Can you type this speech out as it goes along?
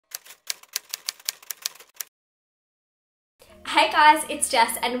Hey guys, it's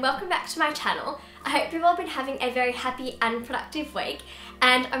Jess and welcome back to my channel. I hope you've all been having a very happy and productive week,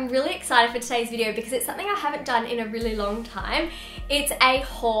 and I'm really excited for today's video because it's something I haven't done in a really long time. It's a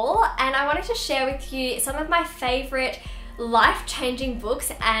haul and I wanted to share with you some of my favourite life-changing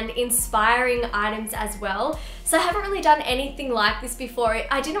books and inspiring items as well. So I haven't really done anything like this before.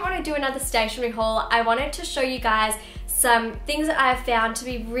 I didn't want to do another stationery haul. I wanted to show you guys some things that I have found to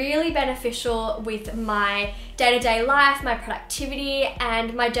be really beneficial with my day-to-day life, my productivity,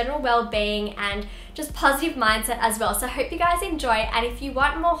 and my general well-being and just positive mindset as well. So I hope you guys enjoy, and if you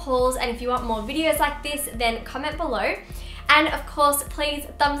want more hauls and if you want more videos like this, then comment below. And of course, please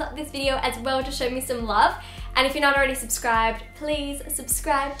thumbs up this video as well to show me some love. And if you're not already subscribed, please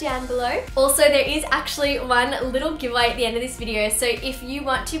subscribe down below. Also, there is actually one little giveaway at the end of this video. So if you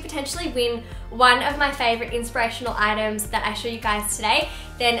want to potentially win one of my favorite inspirational items that I show you guys today,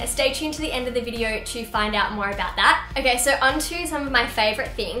 then stay tuned to the end of the video to find out more about that. Okay, so on to some of my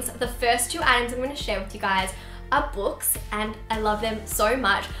favorite things. The first two items I'm going to share with you guys are books, and I love them so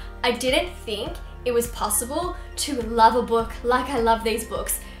much. I didn't think it was possible to love a book like I love these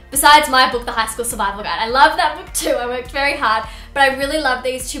books. Besides my book, The High School Survival Guide. I love that book too, I worked very hard, but I really love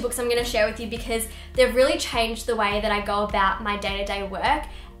these two books I'm gonna share with you because they've really changed the way that I go about my day-to-day work,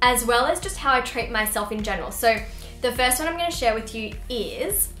 as well as just how I treat myself in general. So the first one I'm gonna share with you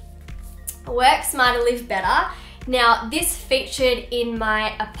is Work Smarter, Live Better. Now, this featured in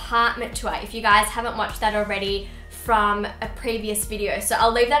my apartment tour, if you guys haven't watched that already from a previous video. So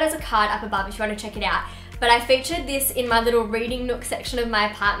I'll leave that as a card up above if you wanna check it out. But I featured this in my little reading nook section of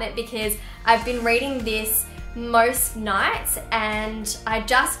my apartment because I've been reading this most nights and I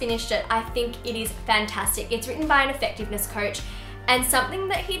just finished it. I think it is fantastic. It's written by an effectiveness coach, and something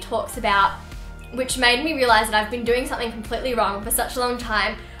that he talks about, which made me realize that I've been doing something completely wrong for such a long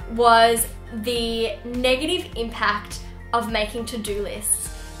time, was the negative impact of making to-do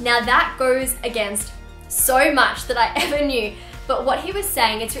lists. Now that goes against so much that I ever knew. But what he was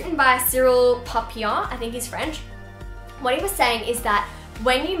saying, it's written by Cyril Papillon, I think he's French. What he was saying is that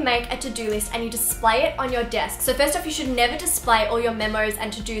when you make a to-do list and you display it on your desk, so first off, you should never display all your memos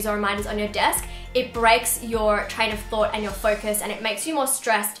and to-dos or reminders on your desk. It breaks your train of thought and your focus, and it makes you more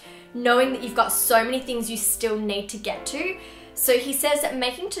stressed knowing that you've got so many things you still need to get to. So he says that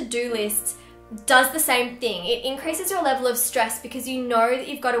making to-do lists does the same thing. It increases your level of stress because you know that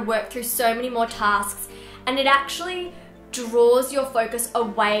you've got to work through so many more tasks, and it actually draws your focus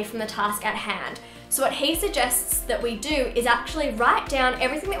away from the task at hand. So what he suggests that we do is actually write down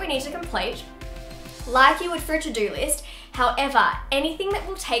everything that we need to complete, like you would for a to-do list. However, anything that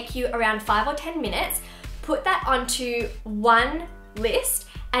will take you around 5 or 10 minutes, put that onto one list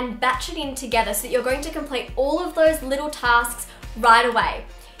and batch it in together so that you're going to complete all of those little tasks right away.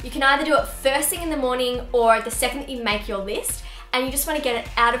 You can either do it first thing in the morning or the second that you make your list, and you just want to get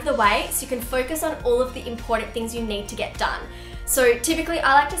it out of the way so you can focus on all of the important things you need to get done. So typically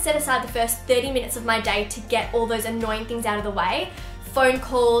I like to set aside the first 30 minutes of my day to get all those annoying things out of the way. Phone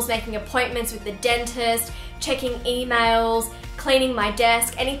calls, making appointments with the dentist, checking emails, cleaning my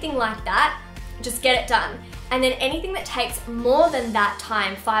desk, anything like that, just get it done. And then anything that takes more than that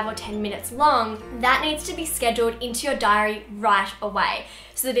time, 5 or 10 minutes long, that needs to be scheduled into your diary right away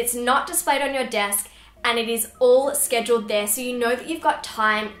so that it's not displayed on your desk and it is all scheduled there, so you know that you've got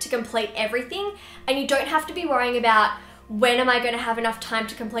time to complete everything, and you don't have to be worrying about when am I going to have enough time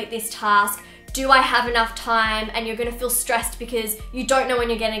to complete this task, do I have enough time, and you're going to feel stressed because you don't know when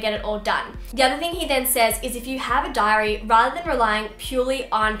you're going to get it all done. The other thing he then says is if you have a diary, rather than relying purely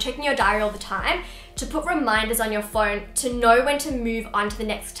on checking your diary all the time, to put reminders on your phone to know when to move on to the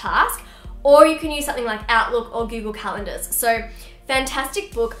next task, or you can use something like Outlook or Google Calendars. So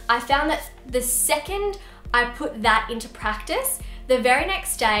fantastic book. I found that the second I put that into practice, the very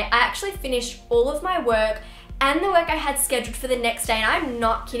next day I actually finished all of my work and the work I had scheduled for the next day, and I'm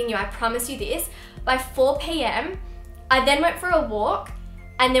not kidding you, I promise you this, by 4 p.m. I then went for a walk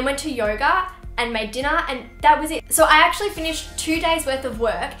and then went to yoga and made dinner, and that was it. So I actually finished 2 days worth of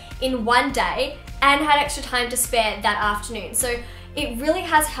work in one day and had extra time to spare that afternoon. So it really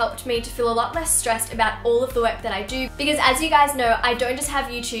has helped me to feel a lot less stressed about all of the work that I do, because as you guys know, I don't just have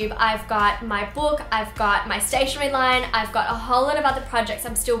YouTube. I've got my book, I've got my stationery line, I've got a whole lot of other projects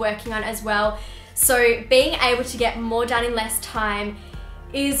I'm still working on as well. So being able to get more done in less time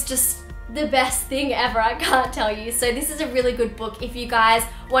is just the best thing ever, I can't tell you. So this is a really good book if you guys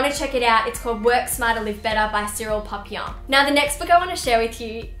want to check it out. It's called Work Smarter, Live Better by Cyril Papillon. Now the next book I want to share with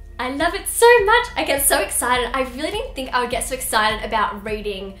you, I love it so much. I get so excited. I really didn't think I would get so excited about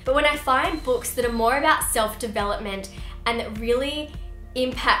reading, but when I find books that are more about self-development and that really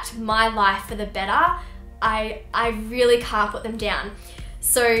impact my life for the better, I really can't put them down.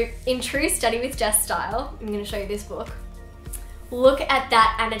 So in true Study with Jess style, I'm going to show you this book. Look at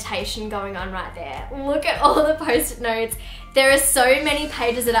that annotation going on right there. Look at all the post-it notes. There are so many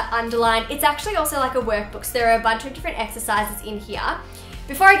pages that are underlined. It's actually also like a workbook, so there are a bunch of different exercises in here.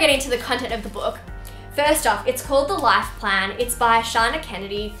 Before I get into the content of the book, first off, it's called The Life Plan. It's by Shana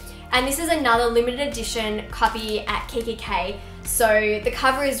Kennedy, and this is another limited edition copy at KKK. So the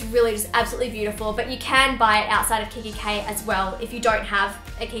cover is really just absolutely beautiful, but you can buy it outside of KKK as well if you don't have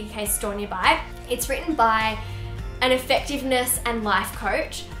a KKK store nearby. It's written by an effectiveness and life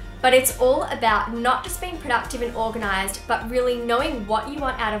coach, but it's all about not just being productive and organized, but really knowing what you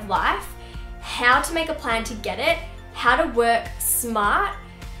want out of life, how to make a plan to get it, how to work smart,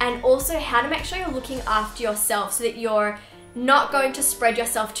 and also how to make sure you're looking after yourself so that you're not going to spread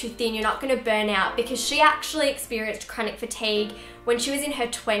yourself too thin, you're not going to burn out, because she actually experienced chronic fatigue when she was in her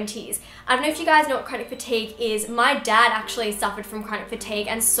 20s. I don't know if you guys know what chronic fatigue is. My dad actually suffered from chronic fatigue,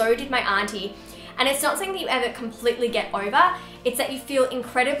 and so did my auntie. And it's not something that you ever completely get over, it's that you feel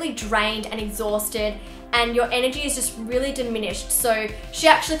incredibly drained and exhausted and your energy is just really diminished. So she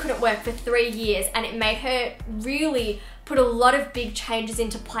actually couldn't work for 3 years, and it made her really put a lot of big changes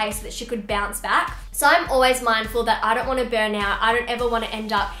into place so that she could bounce back. So I'm always mindful that I don't want to burn out, I don't ever want to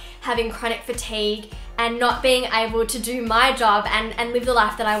end up having chronic fatigue and not being able to do my job and live the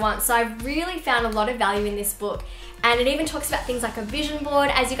life that I want. So I've really found a lot of value in this book. And it even talks about things like a vision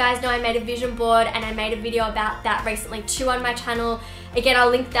board. As you guys know, I made a vision board and I made a video about that recently too on my channel. Again, I'll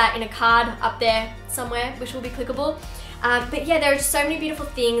link that in a card up there somewhere, which will be clickable. But yeah, there are just so many beautiful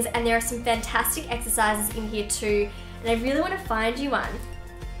things, and there are some fantastic exercises in here too. And I really want to find you one.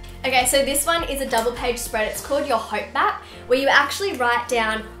 Okay, so this one is a double-page spread. It's called your Hope Map, where you actually write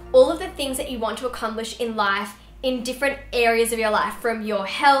down all of the things that you want to accomplish in life in different areas of your life, from your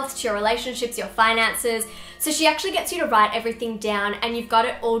health to your relationships, your finances. So she actually gets you to write everything down, and you've got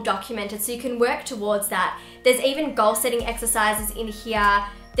it all documented so you can work towards that. There's even goal setting exercises in here.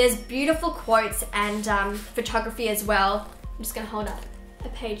 There's beautiful quotes and photography as well. I'm just gonna hold up a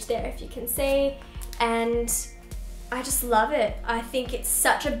page there if you can see. And I just love it. I think it's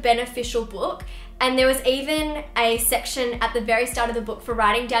such a beneficial book. And there was even a section at the very start of the book for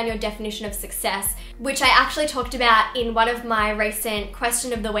writing down your definition of success, which I actually talked about in one of my recent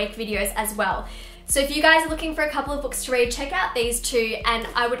question of the week videos as well. So if you guys are looking for a couple of books to read, check out these two, and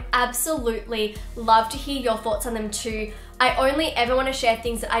I would absolutely love to hear your thoughts on them too. I only ever want to share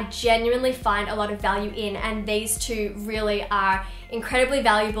things that I genuinely find a lot of value in, and these two really are incredibly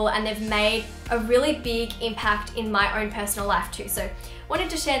valuable, and they've made a really big impact in my own personal life too. So wanted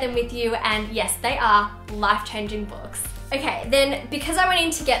to share them with you, and yes, they are life-changing books. Okay, then because I went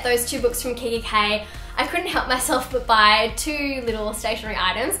in to get those two books from KKK, I couldn't help myself but buy two little stationery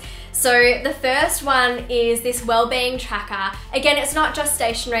items. So the first one is this well-being tracker. Again, it's not just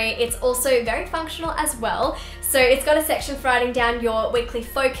stationery, it's also very functional as well. So it's got a section for writing down your weekly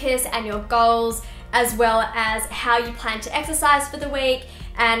focus and your goals, as well as how you plan to exercise for the week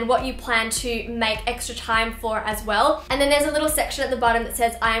and what you plan to make extra time for as well. And then there's a little section at the bottom that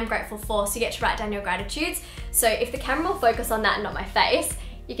says I am grateful for, so you get to write down your gratitudes. So if the camera will focus on that and not my face,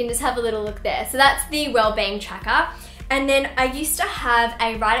 you can just have a little look there. So that's the well-being tracker. And then I used to have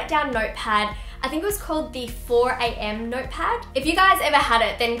a write it down notepad. I think it was called the 4 AM notepad. If you guys ever had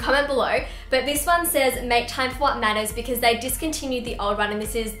it, then comment below. But this one says make time for what matters, because they discontinued the old one and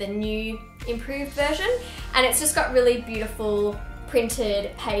this is the new improved version. And it's just got really beautiful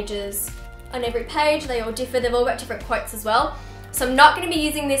printed pages on every page. They all differ, they've all got different quotes as well. So I'm not going to be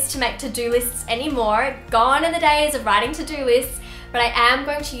using this to make to-do lists anymore. Gone are the days of writing to-do lists. But I am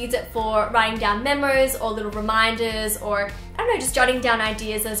going to use it for writing down memos or little reminders, or I don't know, just jotting down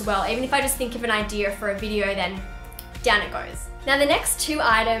ideas as well. Even if I just think of an idea for a video, then down it goes. Now the next two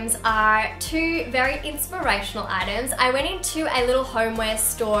items are two very inspirational items. I went into a little homeware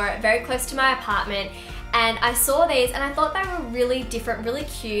store very close to my apartment, and I saw these and I thought they were really different, really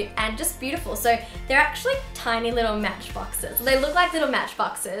cute, and just beautiful. So they're actually tiny little matchboxes. They look like little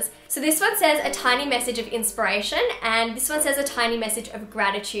matchboxes. So this one says a tiny message of inspiration, and this one says a tiny message of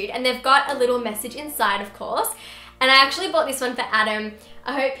gratitude. And they've got a little message inside, of course. And I actually bought this one for Adam.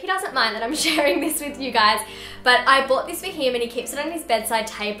 I hope he doesn't mind that I'm sharing this with you guys, but I bought this for him and he keeps it on his bedside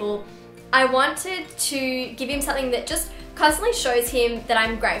table. I wanted to give him something that just constantly shows him that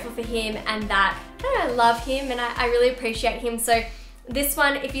I'm grateful for him and that I love him and I really appreciate him. So this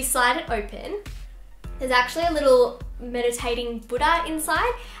one, if you slide it open, there's actually a little meditating Buddha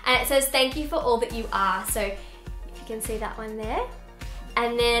inside, and it says thank you for all that you are. So if you can see that one there.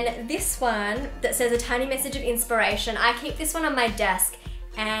 And then this one that says a tiny message of inspiration, I keep this one on my desk,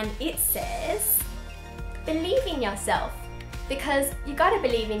 and it says, believe in yourself, because you gotta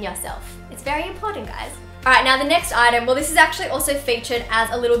believe in yourself. It's very important, guys. Alright, now the next item, well, this is actually also featured as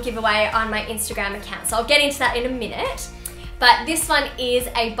a little giveaway on my Instagram account, so I'll get into that in a minute. But this one is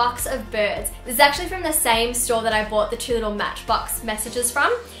a box of birds. This is actually from the same store that I bought the 2 little Matchbox messages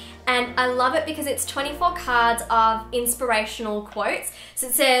from. And I love it because it's 24 cards of inspirational quotes. So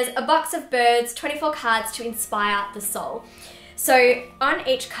it says, a box of birds, 24 cards to inspire the soul. So on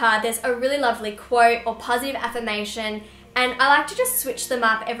each card, there's a really lovely quote or positive affirmation, and I like to just switch them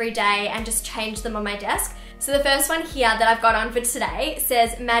up every day and just change them on my desk. So the first one here that I've got on for today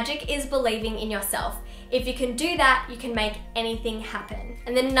says, magic is believing in yourself. If you can do that, you can make anything happen.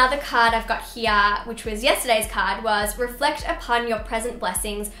 And then another card I've got here, which was yesterday's card, was reflect upon your present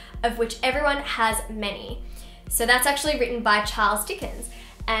blessings, of which everyone has many. So that's actually written by Charles Dickens.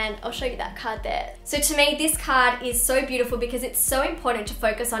 And I'll show you that card there. So to me, this card is so beautiful because it's so important to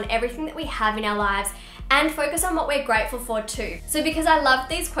focus on everything that we have in our lives and focus on what we're grateful for too. So because I love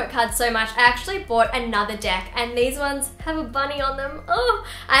these quote cards so much, I actually bought another deck, and these ones have a bunny on them. Oh,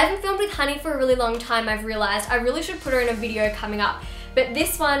 I haven't filmed with Honey for a really long time, I've realized. I really should put her in a video coming up. But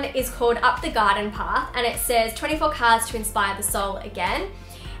this one is called Up the Garden Path, and it says 24 cards to inspire the soul again.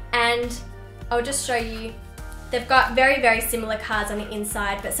 And I'll just show you. They've got very, very similar cards on the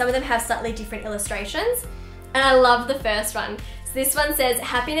inside, but some of them have slightly different illustrations. And I love the first one. So this one says,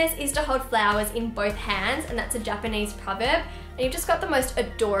 happiness is to hold flowers in both hands, and that's a Japanese proverb. And you've just got the most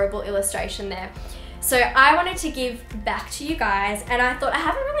adorable illustration there. So I wanted to give back to you guys, and I thought I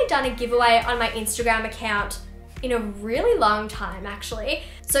haven't really done a giveaway on my Instagram account in a really long time actually.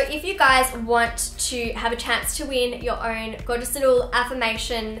 So if you guys want to have a chance to win your own gorgeous little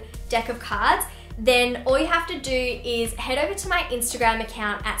affirmation deck of cards, then all you have to do is head over to my Instagram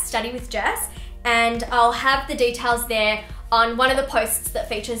account at Study with Jess, and I'll have the details there on one of the posts that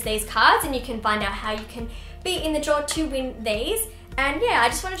features these cards, and you can find out how you can be in the draw to win these. And yeah, I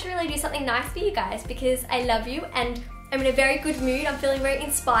just wanted to really do something nice for you guys because I love you and I'm in a very good mood. I'm feeling very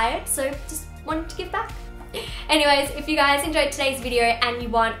inspired, so just wanted to give back. Anyways, if you guys enjoyed today's video and you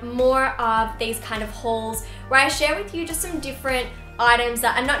want more of these kind of hauls where I share with you just some different items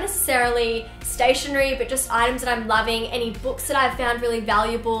that are not necessarily stationery, but just items that I'm loving, any books that I've found really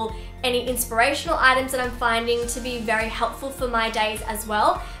valuable, any inspirational items that I'm finding to be very helpful for my days as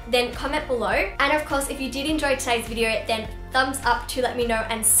well, then comment below. And of course, if you did enjoy today's video, then thumbs up to let me know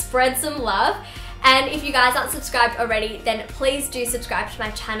and spread some love. And if you guys aren't subscribed already, then please do subscribe to my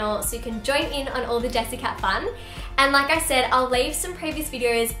channel so you can join in on all the Jessie Cat fun. And like I said, I'll leave some previous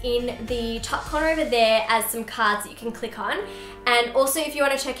videos in the top corner over there as some cards that you can click on. And also if you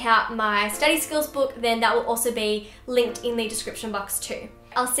want to check out my study skills book, then that will also be linked in the description box too.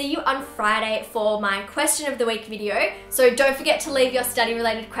 I'll see you on Friday for my question of the week video, so don't forget to leave your study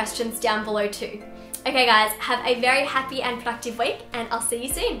related questions down below too. Okay guys, have a very happy and productive week, and I'll see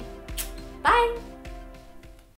you soon. Bye!